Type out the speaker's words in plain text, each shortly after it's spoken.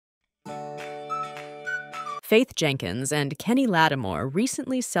Faith Jenkins and Kenny Lattimore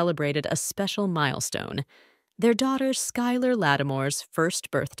recently celebrated a special milestone, their daughter Skylar Lattimore's first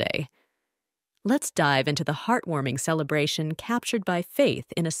birthday. Let's dive into the heartwarming celebration captured by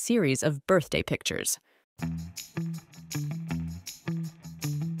Faith in a series of birthday pictures.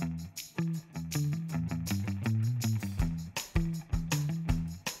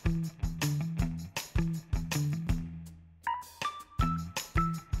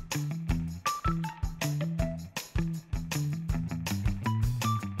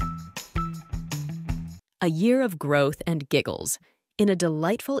 A year of growth and giggles. In a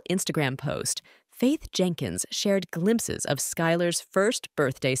delightful Instagram post, Faith Jenkins shared glimpses of Skylar's first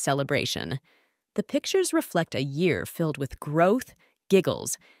birthday celebration. The pictures reflect a year filled with growth,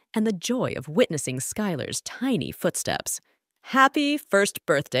 giggles, and the joy of witnessing Skylar's tiny footsteps. "Happy first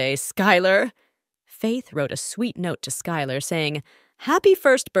birthday, Skylar!" Faith wrote a sweet note to Skylar saying, "Happy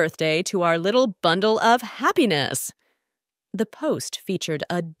first birthday to our little bundle of happiness!" The post featured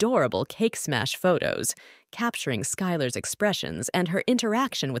adorable cake smash photos, capturing Skylar's expressions and her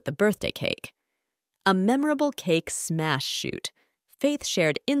interaction with the birthday cake. A memorable cake smash shoot. Faith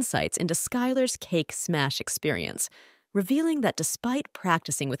shared insights into Skylar's cake smash experience, revealing that despite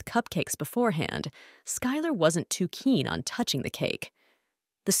practicing with cupcakes beforehand, Skylar wasn't too keen on touching the cake.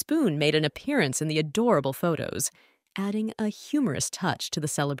 The spoon made an appearance in the adorable photos, adding a humorous touch to the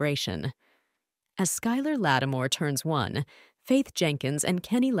celebration. As Skylar Lattimore turns 1, Faith Jenkins and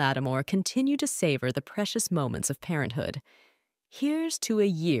Kenny Lattimore continue to savor the precious moments of parenthood. Here's to a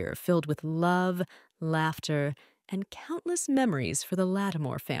year filled with love, laughter, and countless memories for the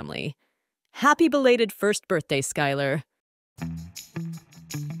Lattimore family. Happy belated first birthday, Skylar!